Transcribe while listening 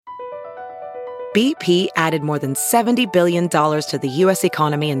BP added more than $70 billion to the U.S.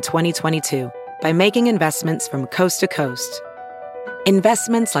 economy in 2022 by making investments from coast to coast.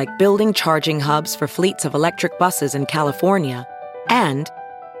 Investments like building charging hubs for fleets of electric buses in California and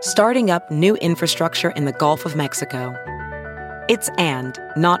starting up new infrastructure in the Gulf of Mexico. It's and,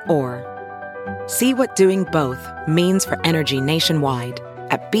 not or. See what doing both means for energy nationwide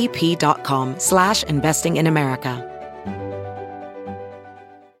at bp.com/investing in America.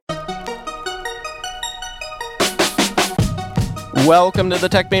 Welcome to the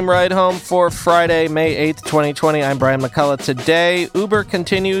TechBeam Ride Home for Friday, May 8th, 2020. I'm Brian McCullough. Today, Uber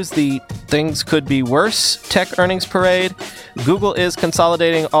continues the things could be worse tech earnings parade. Google is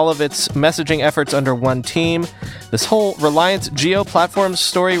consolidating all of its messaging efforts under one team. This whole Reliance Jio Platforms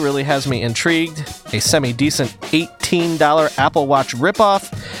story really has me intrigued. A semi-decent $18 Apple Watch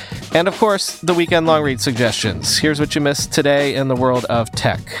ripoff. And of course, the weekend long read suggestions. Here's what you missed today in the world of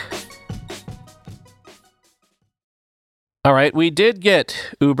tech. All right, we did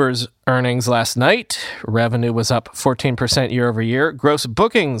get Uber's earnings last night. Revenue was up 14% year over year. Gross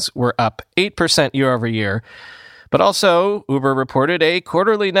bookings were up 8% year over year. But also, Uber reported a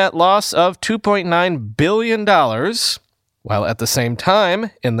quarterly net loss of $2.9 billion, while at the same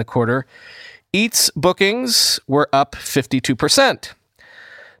time in the quarter, Eats bookings were up 52%.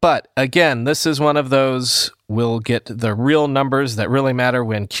 But again, this is one of those we'll get the real numbers that really matter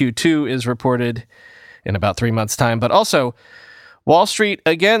when Q2 is reported in about 3 months' time. But also, Wall Street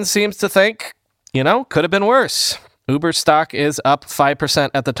again seems to think, could have been worse. Uber stock is up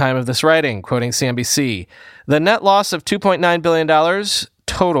 5% at the time of this writing, quoting CNBC. The net loss of $2.9 billion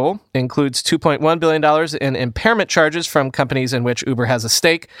total includes $2.1 billion in impairment charges from companies in which Uber has a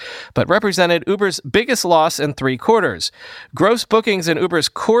stake, but represented Uber's biggest loss in 3 quarters. Gross bookings in Uber's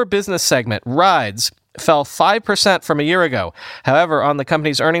core business segment, Rides, fell 5% from a year ago. However, on the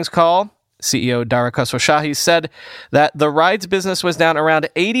company's earnings call, CEO Dara Khosrowshahi said that the Rides business was down around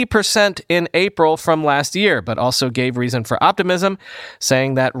 80% in April from last year, but also gave reason for optimism,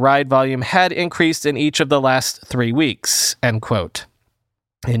 saying that ride volume had increased in each of the last 3 weeks, end quote.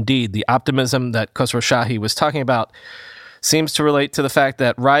 Indeed, the optimism that Khosrowshahi was talking about seems to relate to the fact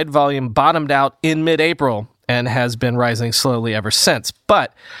that ride volume bottomed out in mid-April and has been rising slowly ever since.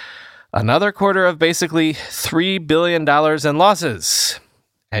 But another quarter of basically $3 billion in losses.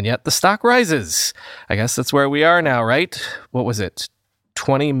 And yet the stock rises. I guess that's where we are now, right? What was it?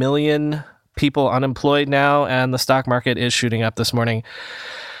 20 million people unemployed now, and the stock market is shooting up this morning.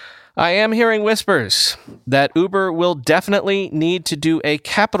 I am hearing whispers that Uber will definitely need to do a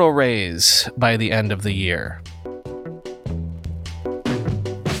capital raise by the end of the year.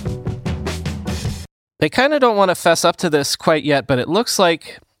 They kind of don't want to fess up to this quite yet, but it looks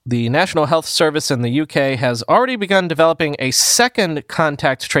like the National Health Service in the UK has already begun developing a second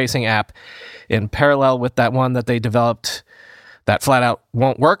contact tracing app in parallel with that one that they developed that flat out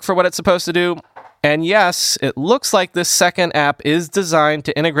won't work for what it's supposed to do. And yes, it looks like this second app is designed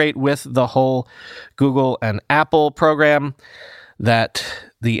to integrate with the whole Google and Apple program that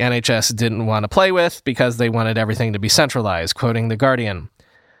the NHS didn't want to play with because they wanted everything to be centralized, quoting The Guardian.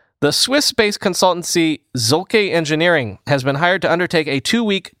 The Swiss-based consultancy Zolke Engineering has been hired to undertake a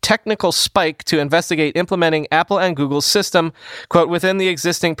 2-week technical spike to investigate implementing Apple and Google's system, quote, within the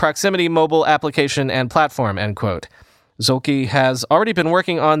existing proximity mobile application and platform, end quote. Zolke has already been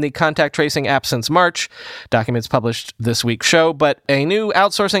working on the contact tracing app since March, documents published this week's show, but a new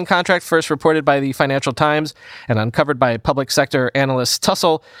outsourcing contract first reported by the Financial Times and uncovered by public sector analyst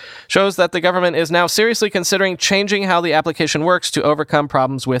Tussle shows that the government is now seriously considering changing how the application works to overcome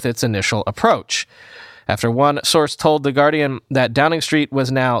problems with its initial approach. After one source told The Guardian that Downing Street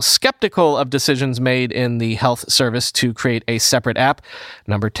was now skeptical of decisions made in the health service to create a separate app,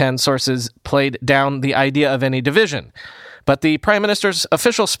 Number 10 sources played down the idea of any division. But the Prime Minister's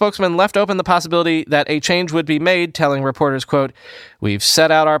official spokesman left open the possibility that a change would be made, telling reporters, quote, "We've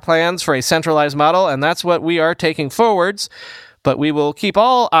set out our plans for a centralized model, and that's what we are taking forwards. But we will keep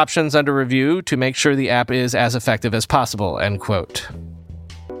all options under review to make sure the app is as effective as possible," end quote.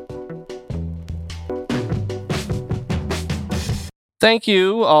 Thank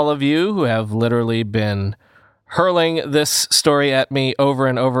you, all of you who have literally been hurling this story at me over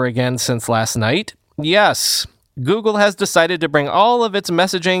and over again since last night. Yes, Google has decided to bring all of its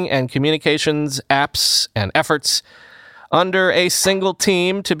messaging and communications apps and efforts under a single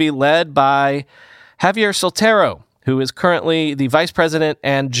team to be led by Javier Soltero, who is currently the vice president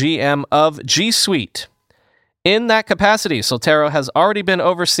and GM of G Suite. In that capacity, Soltero has already been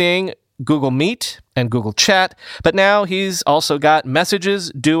overseeing Google Meet and Google Chat, but now he's also got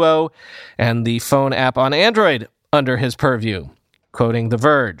Messages, Duo, and the phone app on Android under his purview. Quoting The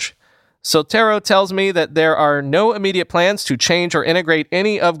Verge, Soltero tells me that there are no immediate plans to change or integrate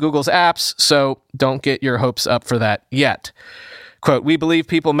any of Google's apps, so don't get your hopes up for that yet. Quote, "We believe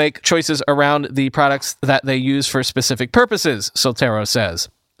people make choices around the products that they use for specific purposes," Soltero says.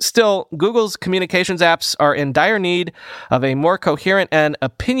 Still, Google's communications apps are in dire need of a more coherent and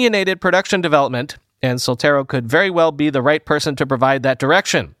opinionated production development, and Soltero could very well be the right person to provide that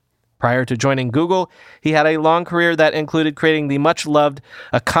direction. Prior to joining Google, he had a long career that included creating the much-loved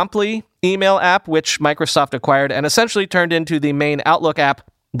Acompli email app, which Microsoft acquired and essentially turned into the main Outlook app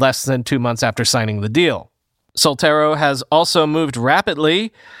less than 2 months after signing the deal. Soltero has also moved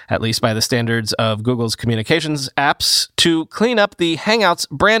rapidly, at least by the standards of Google's communications apps, to clean up the Hangouts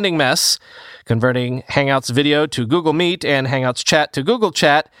branding mess, converting Hangouts video to Google Meet and Hangouts chat to Google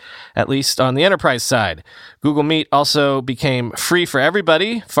Chat, at least on the enterprise side. Google Meet also became free for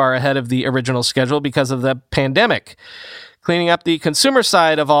everybody, far ahead of the original schedule because of the pandemic. Cleaning up the consumer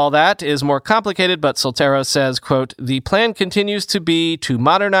side of all that is more complicated, but Soltero says, quote, "The plan continues to be to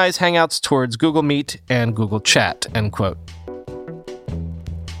modernize Hangouts towards Google Meet and Google Chat," end quote.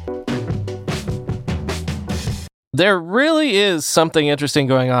 There really is something interesting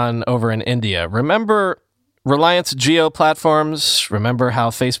going on over in India. Remember Reliance Jio platforms? Remember how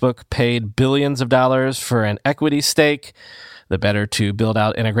Facebook paid billions of dollars for an equity stake? The better to build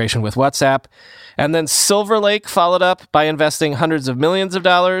out integration with WhatsApp. And then Silver Lake followed up by investing hundreds of millions of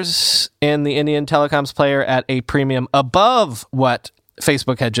dollars in the Indian telecoms player at a premium above what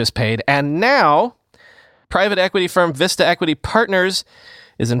Facebook had just paid. And now, private equity firm Vista Equity Partners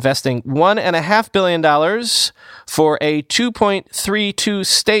is investing $1.5 billion for a 2.32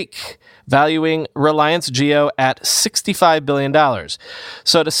 stake, valuing Reliance Jio at $65 billion.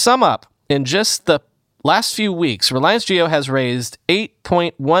 So to sum up, in just the last few weeks, Reliance Jio has raised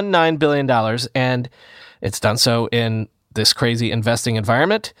 $8.19 billion, and it's done so in this crazy investing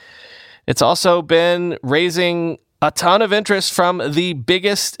environment. It's also been raising a ton of interest from the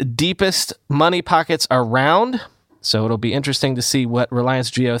biggest, deepest money pockets around. So it'll be interesting to see what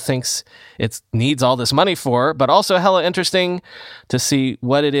Reliance Jio thinks it needs all this money for, but also hella interesting to see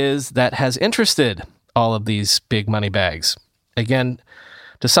what it is that has interested all of these big money bags. Again,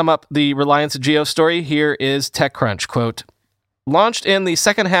 to sum up the Reliance Jio story, here is TechCrunch, quote, "Launched in the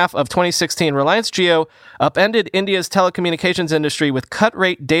second half of 2016, Reliance Jio upended India's telecommunications industry with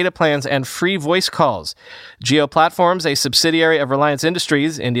cut-rate data plans and free voice calls. Jio Platforms, a subsidiary of Reliance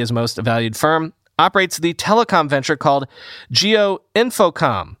Industries, India's most valued firm, operates the telecom venture called Jio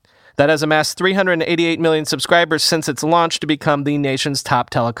Infocom that has amassed 388 million subscribers since its launch to become the nation's top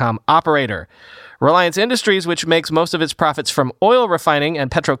telecom operator. Reliance Industries, which makes most of its profits from oil refining and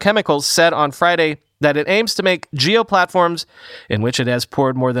petrochemicals, said on Friday that it aims to make Jio Platforms, in which it has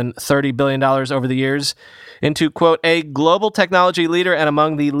poured more than $30 billion over the years, into, quote, a global technology leader and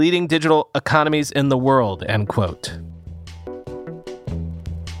among the leading digital economies in the world, end quote.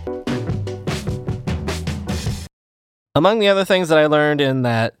 Among the other things that I learned in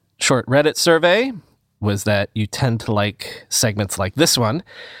that short Reddit survey was that you tend to like segments like this one.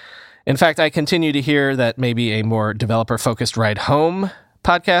 In fact, I continue to hear that maybe a more developer-focused Ride Home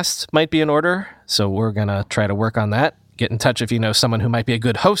podcast might be in order, so we're going to try to work on that. Get in touch if you know someone who might be a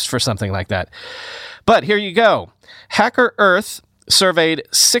good host for something like that. But here you go. Hacker Earth surveyed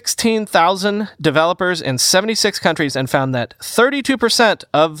 16,000 developers in 76 countries and found that 32%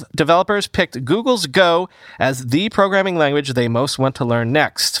 of developers picked Google's Go as the programming language they most want to learn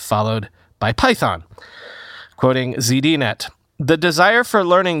next, followed by Python. Quoting ZDNet, "The desire for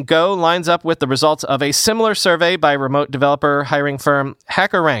learning Go lines up with the results of a similar survey by remote developer hiring firm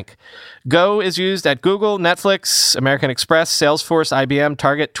HackerRank. Go is used at Google, Netflix, American Express, Salesforce, IBM,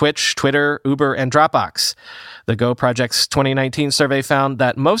 Target, Twitch, Twitter, Uber, and Dropbox. The Go project's 2019 survey found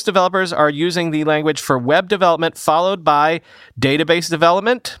that most developers are using the language for web development, followed by database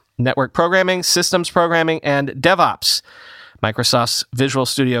development, network programming, systems programming, and DevOps. Microsoft's Visual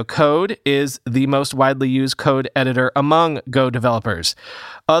Studio Code is the most widely used code editor among Go developers.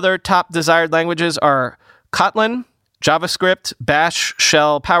 Other top desired languages are Kotlin, JavaScript, Bash,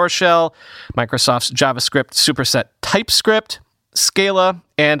 Shell, PowerShell, Microsoft's JavaScript superset TypeScript, Scala,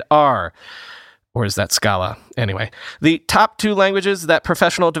 and R." Or is that Scala? Anyway, the top two languages that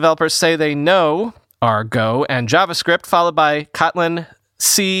professional developers say they know are Go and JavaScript, followed by Kotlin,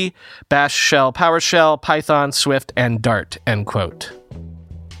 C, Bash, Shell, PowerShell, Python, Swift, and Dart, end quote.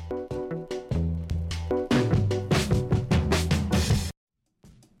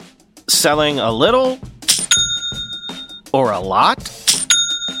 Selling a little or a lot?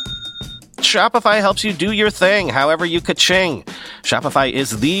 Shopify helps you do your thing, however you ka-ching. Shopify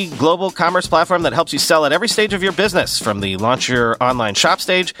is the global commerce platform that helps you sell at every stage of your business, from the launch your online shop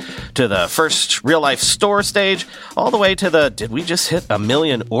stage to the first real-life store stage, all the way to the did we just hit 1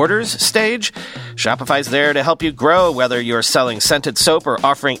 million orders stage? Shopify's there to help you grow, whether you're selling scented soap or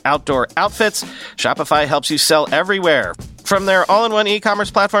offering outdoor outfits. Shopify helps you sell everywhere. From their all-in-one e-commerce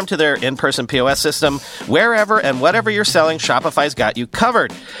platform to their in-person POS system, wherever and whatever you're selling, Shopify's got you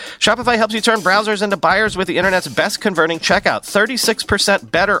covered. Shopify helps you turn browsers into buyers with the internet's best converting checkout,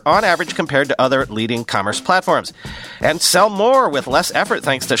 36% better on average compared to other leading commerce platforms. And sell more with less effort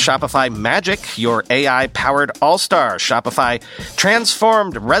thanks to Shopify Magic, your AI-powered all-star. Shopify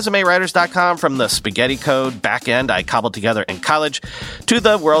transformed ResumeWriters.com from the spaghetti code backend I cobbled together in college to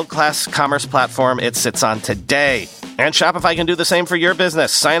the world-class commerce platform it sits on today. And Shopify can do the same for your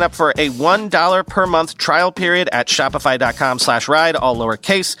business. Sign up for a $1 per month trial period at shopify.com/ride, all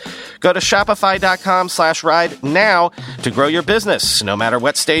lowercase. Go to shopify.com/ride now to grow your business, no matter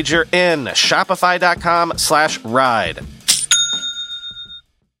what stage you're in. Shopify.com/ride.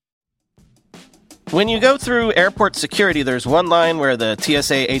 When you go through airport security, there's one line where the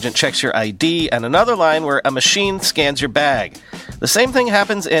TSA agent checks your ID and another line where a machine scans your bag. The same thing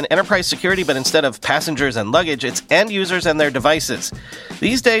happens in enterprise security, but instead of passengers and luggage, it's end users and their devices.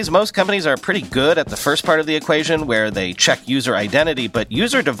 These days, most companies are pretty good at the first part of the equation, where they check user identity, but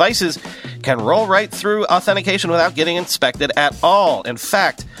user devices can roll right through authentication without getting inspected at all. In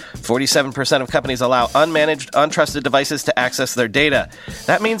fact, 47% of companies allow unmanaged, untrusted devices to access their data.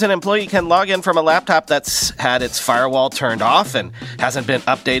 That means an employee can log in from a laptop that's had its firewall turned off and hasn't been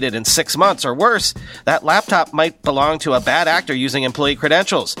updated in 6 months, or worse, that laptop might belong to a bad actor using employee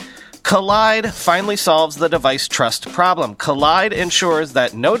credentials. Kolide finally solves the device trust problem. Kolide ensures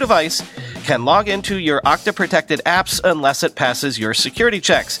that no device can log into your Okta-protected apps unless it passes your security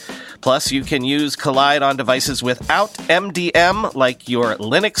checks. Plus, you can use Kolide on devices without MDM, like your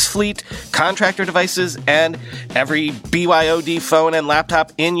Linux fleet, contractor devices, and every BYOD phone and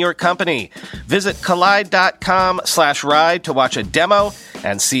laptop in your company. Visit Kolide.com/ride to watch a demo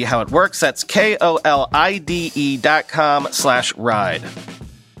and see how it works. That's KOLIDE.com/ride.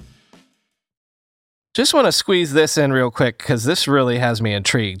 Just want to squeeze this in real quick because this really has me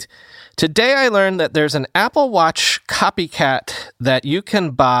intrigued. Today I learned that there's an Apple Watch copycat that you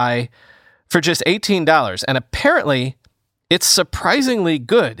can buy for just $18, and apparently it's surprisingly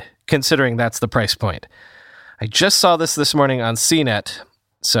good considering that's the price point. I just saw this morning on CNET,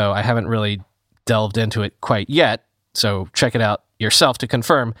 so I haven't really delved into it quite yet, so check it out yourself to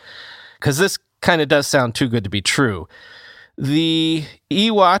confirm, because this kind of does sound too good to be true. The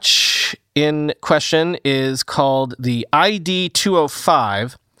eWatch in question is called the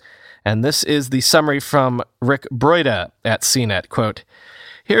ID205, and this is the summary from Rick Broida at CNET. Quote,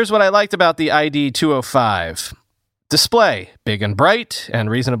 "Here's what I liked about the ID205. Display, big and bright, and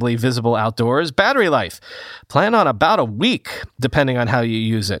reasonably visible outdoors. Battery life, plan on about a week, depending on how you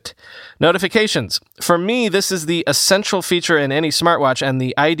use it. Notifications, for me, this is the essential feature in any smartwatch, and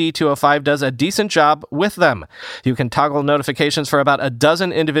the ID205 does a decent job with them. You can toggle notifications for about a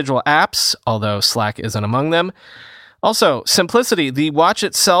dozen individual apps, although Slack isn't among them. Also, simplicity, the watch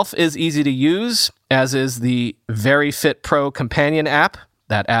itself is easy to use, as is the Very Fit Pro companion app.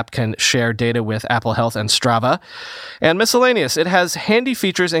 That app can share data with Apple Health and Strava. And miscellaneous, it has handy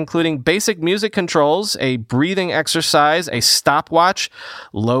features including basic music controls, a breathing exercise, a stopwatch,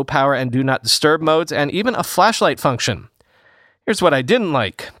 low power and do not disturb modes, and even a flashlight function. Here's what I didn't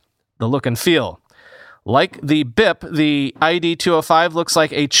like, the look and feel. Like the BIP, the ID205 looks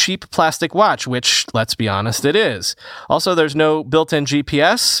like a cheap plastic watch, which, let's be honest, it is. Also, there's no built-in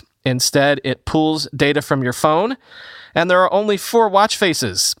GPS. Instead, it pulls data from your phone. And there are only 4 watch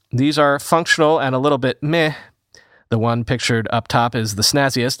faces. These are functional and a little bit meh. The one pictured up top is the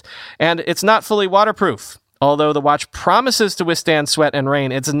snazziest. And it's not fully waterproof. Although the watch promises to withstand sweat and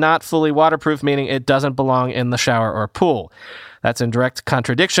rain, it's not fully waterproof, meaning it doesn't belong in the shower or pool. That's in direct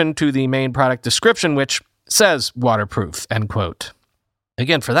contradiction to the main product description, which says waterproof, end quote.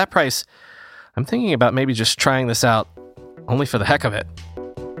 Again, for that price, I'm thinking about maybe just trying this out only for the heck of it.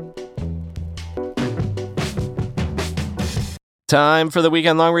 Time for the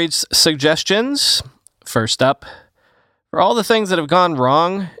Weekend Long Reads suggestions. First up, for all the things that have gone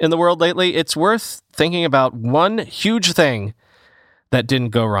wrong in the world lately, it's worth thinking about one huge thing that didn't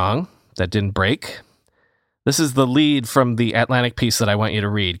go wrong, that didn't break. This is the lead from the Atlantic piece that I want you to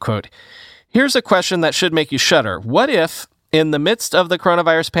read. Quote, "Here's a question that should make you shudder. What if, in the midst of the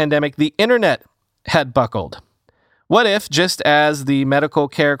coronavirus pandemic, the internet had buckled? What if, just as the medical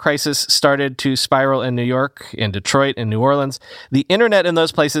care crisis started to spiral in New York, in Detroit, in New Orleans, the internet in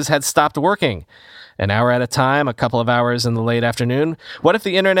those places had stopped working? An hour at a time, a couple of hours in the late afternoon? What if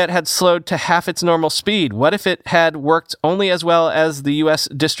the internet had slowed to half its normal speed? What if it had worked only as well as the U.S.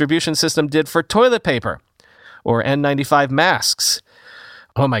 distribution system did for toilet paper or N95 masks?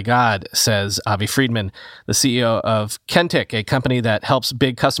 Oh my God, says Avi Friedman, the CEO of Kentic, a company that helps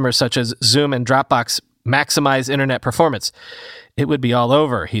big customers such as Zoom and Dropbox maximize internet performance. It would be all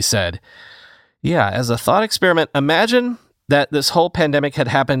over, he said. Yeah, as a thought experiment, imagine that this whole pandemic had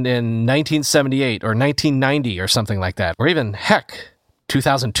happened in 1978 or 1990 or something like that, or even, heck,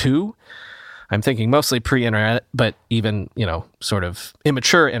 2002? I'm thinking mostly pre-internet, but even, sort of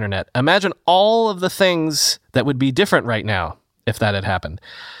immature internet. Imagine all of the things that would be different right now if that had happened.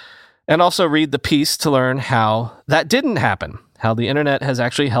 And also read the piece to learn how that didn't happen, how the internet has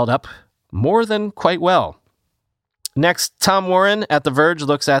actually held up more than quite well. Next, Tom Warren at The Verge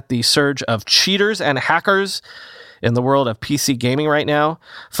looks at the surge of cheaters and hackers in the world of PC gaming right now.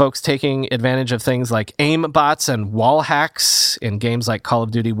 Folks taking advantage of things like aim bots and wall hacks in games like Call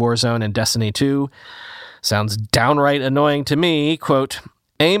of Duty Warzone and Destiny 2. Sounds downright annoying to me. Quote,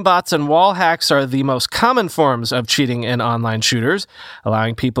 aimbots and wall hacks are the most common forms of cheating in online shooters,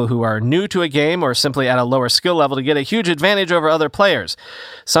 allowing people who are new to a game or simply at a lower skill level to get a huge advantage over other players.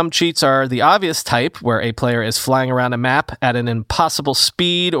 Some cheats are the obvious type, where a player is flying around a map at an impossible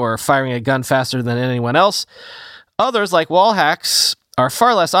speed or firing a gun faster than anyone else. Others, like wall hacks, are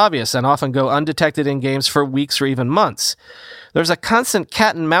far less obvious and often go undetected in games for weeks or even months. There's a constant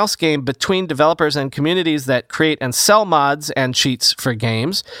cat and mouse game between developers and communities that create and sell mods and cheats for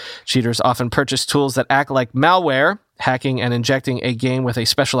games. Cheaters often purchase tools that act like malware, hacking and injecting a game with a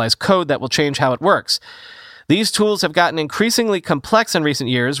specialized code that will change how it works. These tools have gotten increasingly complex in recent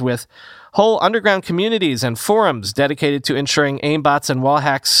years, with whole underground communities and forums dedicated to ensuring aimbots and wall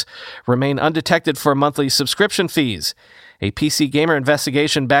hacks remain undetected for monthly subscription fees. A PC Gamer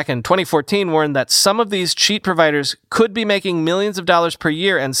investigation back in 2014 warned that some of these cheat providers could be making millions of dollars per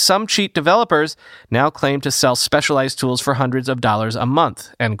year, and some cheat developers now claim to sell specialized tools for hundreds of dollars a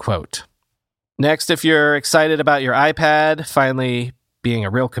month, end quote. Next, if you're excited about your iPad finally being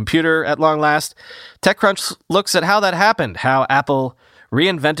a real computer at long last, TechCrunch looks at how that happened, how Apple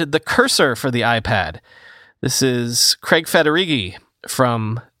reinvented the cursor for the iPad. This is Craig Federighi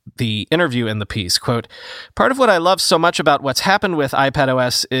from the interview in the piece. Quote, part of what I love so much about what's happened with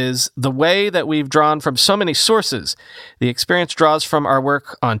iPadOS is the way that we've drawn from so many sources. The experience draws from our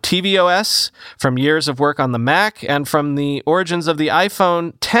work on tvOS, from years of work on the Mac, and from the origins of the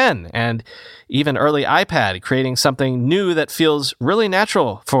iPhone X and even early iPad, creating something new that feels really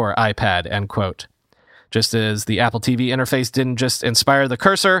natural for iPad, end quote. Just as the Apple TV interface didn't just inspire the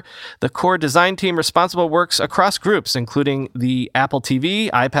cursor, the core design team responsible works across groups, including the Apple TV,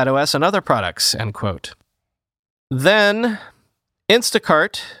 iPadOS, and other products, end quote. Then,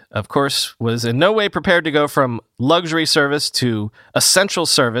 Instacart, of course, was in no way prepared to go from luxury service to essential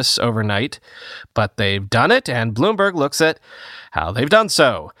service overnight, but they've done it, and Bloomberg looks at how they've done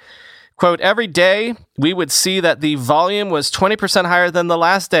so. Quote, every day, we would see that the volume was 20% higher than the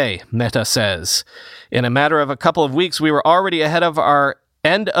last day, Meta says. In a matter of a couple of weeks, we were already ahead of our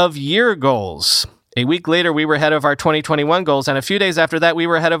end-of-year goals. A week later, we were ahead of our 2021 goals, and a few days after that, we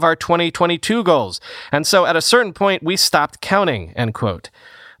were ahead of our 2022 goals. And so at a certain point, we stopped counting, end quote.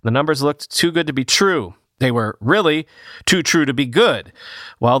 The numbers looked too good to be true. They were really too true to be good.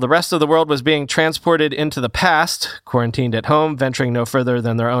 While the rest of the world was being transported into the past, quarantined at home, venturing no further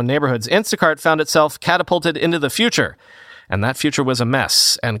than their own neighborhoods, Instacart found itself catapulted into the future. And that future was a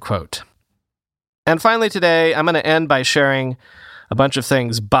mess, end quote. And finally today, I'm going to end by sharing a bunch of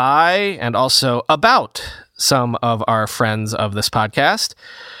things by and also about some of our friends of this podcast.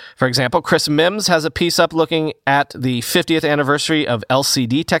 For example, Chris Mims has a piece up looking at the 50th anniversary of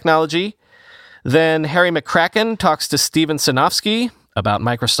LCD technology. Then Harry McCracken talks to Steven Sinofsky about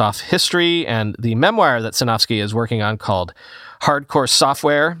Microsoft history and the memoir that Sinofsky is working on called Hardcore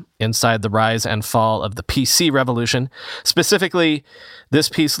Software, Inside the Rise and Fall of the PC Revolution. Specifically, this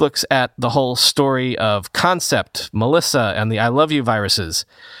piece looks at the whole story of Concept, Melissa, and the I Love You viruses.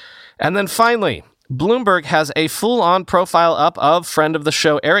 And then finally, Bloomberg has a full-on profile up of friend of the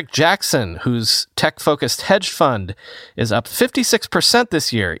show Eric Jackson, whose tech-focused hedge fund is up 56%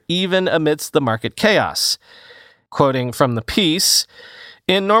 this year, even amidst the market chaos. Quoting from the piece,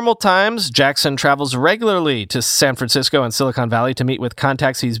 In normal times, Jackson travels regularly to San Francisco and Silicon Valley to meet with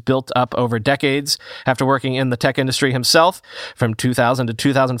contacts he's built up over decades. After working in the tech industry himself, from 2000 to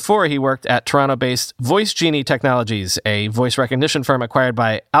 2004, he worked at Toronto-based Voice Genie Technologies, a voice recognition firm acquired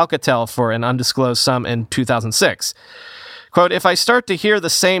by Alcatel for an undisclosed sum in 2006. Quote, if I start to hear the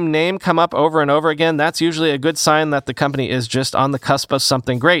same name come up over and over again, that's usually a good sign that the company is just on the cusp of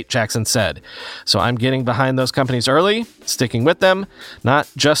something great, Jackson said. So I'm getting behind those companies early, sticking with them, not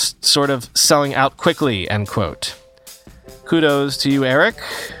just sort of selling out quickly, end quote. Kudos to you, Eric.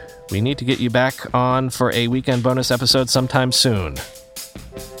 We need to get you back on for a weekend bonus episode sometime soon.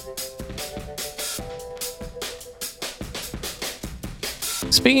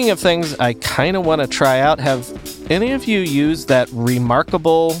 Speaking of things I kind of want to try out, have any of you used that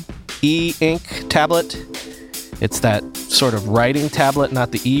Remarkable e-ink tablet? It's that sort of writing tablet,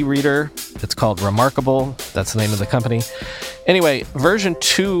 not the e-reader. It's called Remarkable. That's the name of the company. Anyway, version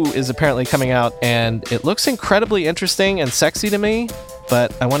 2 is apparently coming out, and it looks incredibly interesting and sexy to me,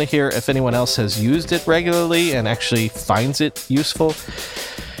 but I want to hear if anyone else has used it regularly and actually finds it useful.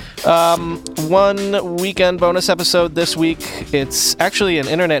 One weekend bonus episode this week. It's actually an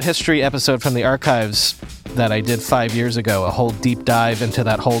internet history episode from the archives that I did 5 years ago, a whole deep dive into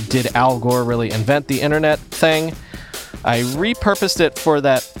that whole did Al Gore really invent the internet thing. I repurposed it for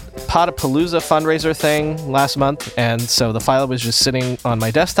that Potapalooza fundraiser thing last month, and so the file was just sitting on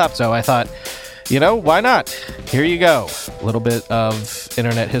my desktop, so I thought, why not? Here you go. A little bit of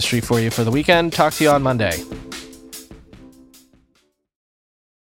internet history for you for the weekend. Talk to you on Monday.